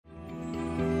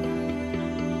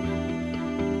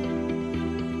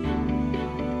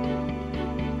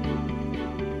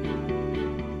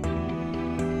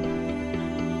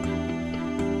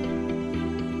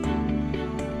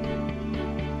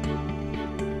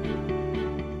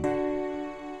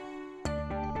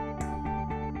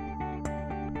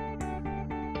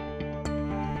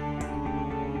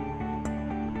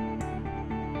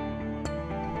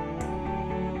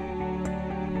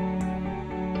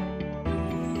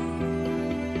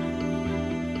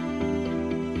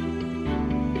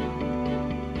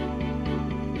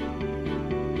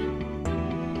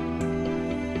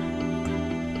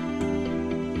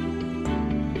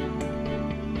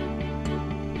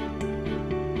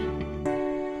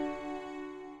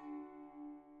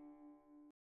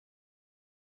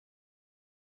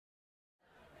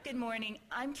Good morning.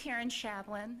 I'm Karen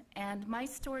Shablin, and my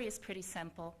story is pretty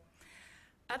simple.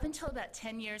 Up until about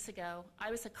 10 years ago, I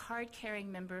was a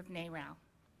card-carrying member of NARAL.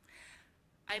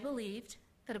 I believed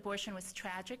that abortion was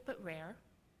tragic but rare,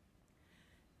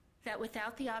 that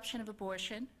without the option of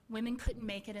abortion, women couldn't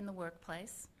make it in the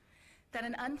workplace, that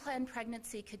an unplanned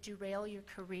pregnancy could derail your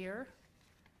career,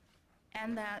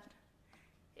 and that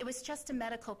it was just a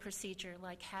medical procedure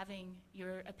like having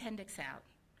your appendix out.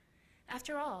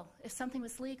 After all, if something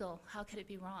was legal, how could it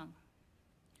be wrong?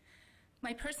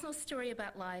 My personal story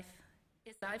about life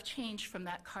is that I've changed from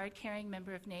that card-carrying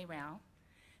member of NARAL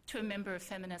to a member of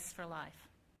Feminists for Life.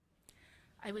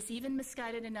 I was even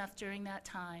misguided enough during that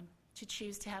time to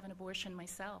choose to have an abortion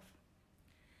myself.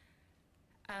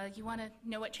 You want to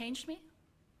know what changed me?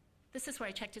 This is where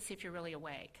I check to see if you're really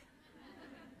awake.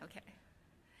 Okay.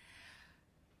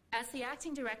 As the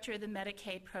acting director of the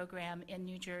Medicaid program in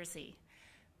New Jersey,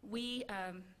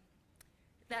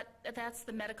 that's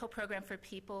the medical program for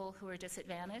people who are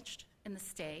disadvantaged in the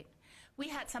state. We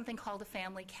had something called a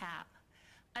family cap.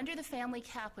 Under the family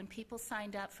cap, when people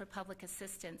signed up for public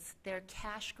assistance, their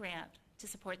cash grant to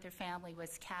support their family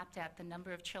was capped at the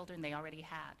number of children they already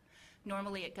had.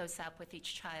 Normally it goes up with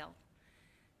each child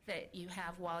that you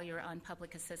have while you're on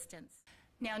public assistance.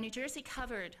 Now, New Jersey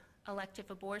covered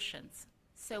elective abortions,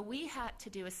 so we had to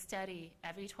do a study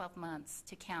every 12 months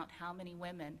to count how many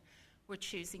women were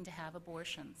choosing to have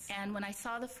abortions. And when I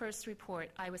saw the first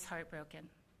report, I was heartbroken.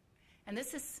 And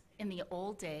this is in the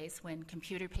old days when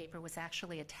computer paper was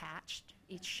actually attached,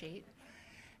 each sheet.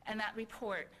 And that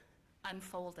report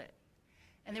unfolded.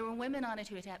 And there were women on it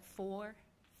who had had 4,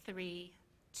 3,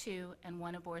 2, and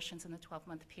 1 abortions in the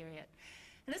 12-month period.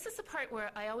 And this is the part where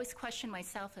I always question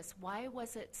myself as, why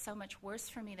was it so much worse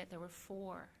for me that there were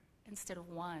 4 instead of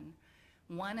 1?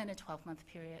 1 in a 12-month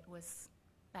period was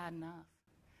bad enough.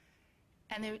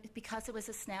 And because it was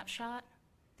a snapshot,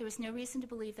 there was no reason to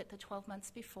believe that the 12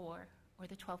 months before or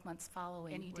the 12 months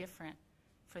following any different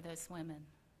for those women.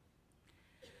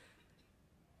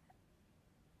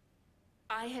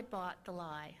 I had bought the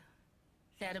lie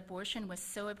that abortion was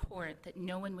so abhorrent that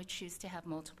no one would choose to have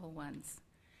multiple ones.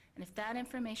 And if that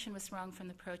information was wrong from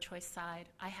the pro-choice side,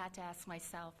 I had to ask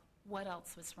myself, what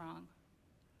else was wrong?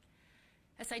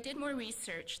 As I did more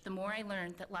research, the more I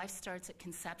learned that life starts at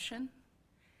conception,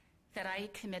 that I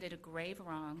committed a grave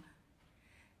wrong,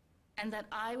 and that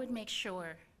I would make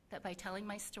sure that by telling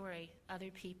my story, other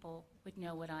people would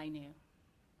know what I knew.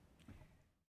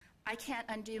 I can't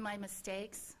undo my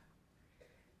mistakes,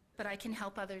 but I can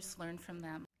help others learn from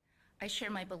them. I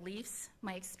share my beliefs,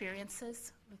 my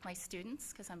experiences with my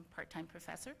students, because I'm a part-time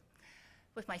professor,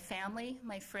 with my family,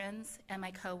 my friends, and my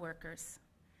coworkers.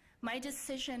 My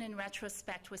decision in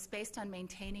retrospect was based on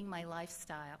maintaining my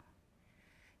lifestyle.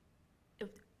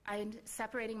 I'm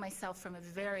separating myself from a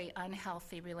very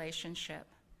unhealthy relationship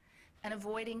and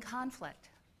avoiding conflict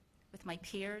with my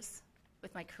peers,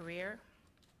 with my career.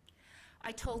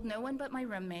 I told no one but my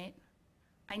roommate.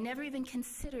 I never even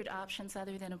considered options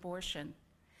other than abortion.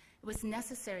 It was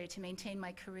necessary to maintain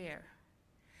my career.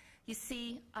 You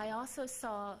see, I also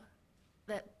saw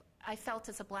that I felt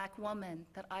as a black woman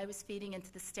that I was feeding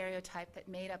into the stereotype that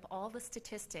made up all the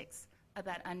statistics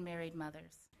about unmarried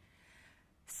mothers.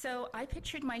 So I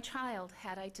pictured my child,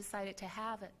 had I decided to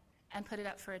have it and put it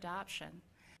up for adoption,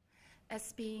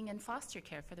 as being in foster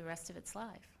care for the rest of its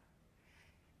life.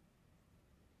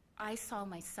 I saw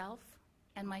myself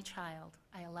and my child.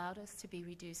 I allowed us to be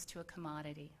reduced to a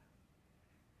commodity,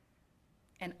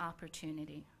 an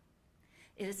opportunity.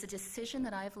 It is a decision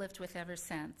that I've lived with ever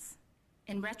since.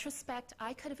 In retrospect,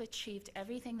 I could have achieved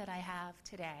everything that I have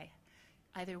today,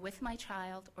 either with my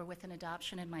child or with an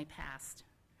adoption in my past.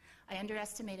 I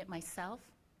underestimated myself,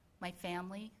 my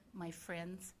family, my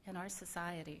friends, and our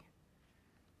society.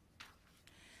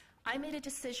 I made a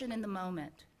decision in the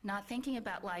moment, not thinking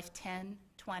about life 10,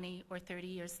 20, or 30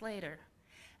 years later.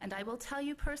 And I will tell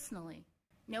you personally,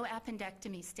 no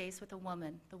appendectomy stays with a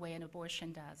woman the way an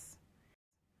abortion does.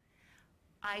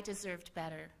 I deserved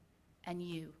better, and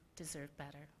you deserve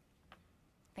better.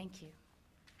 Thank you.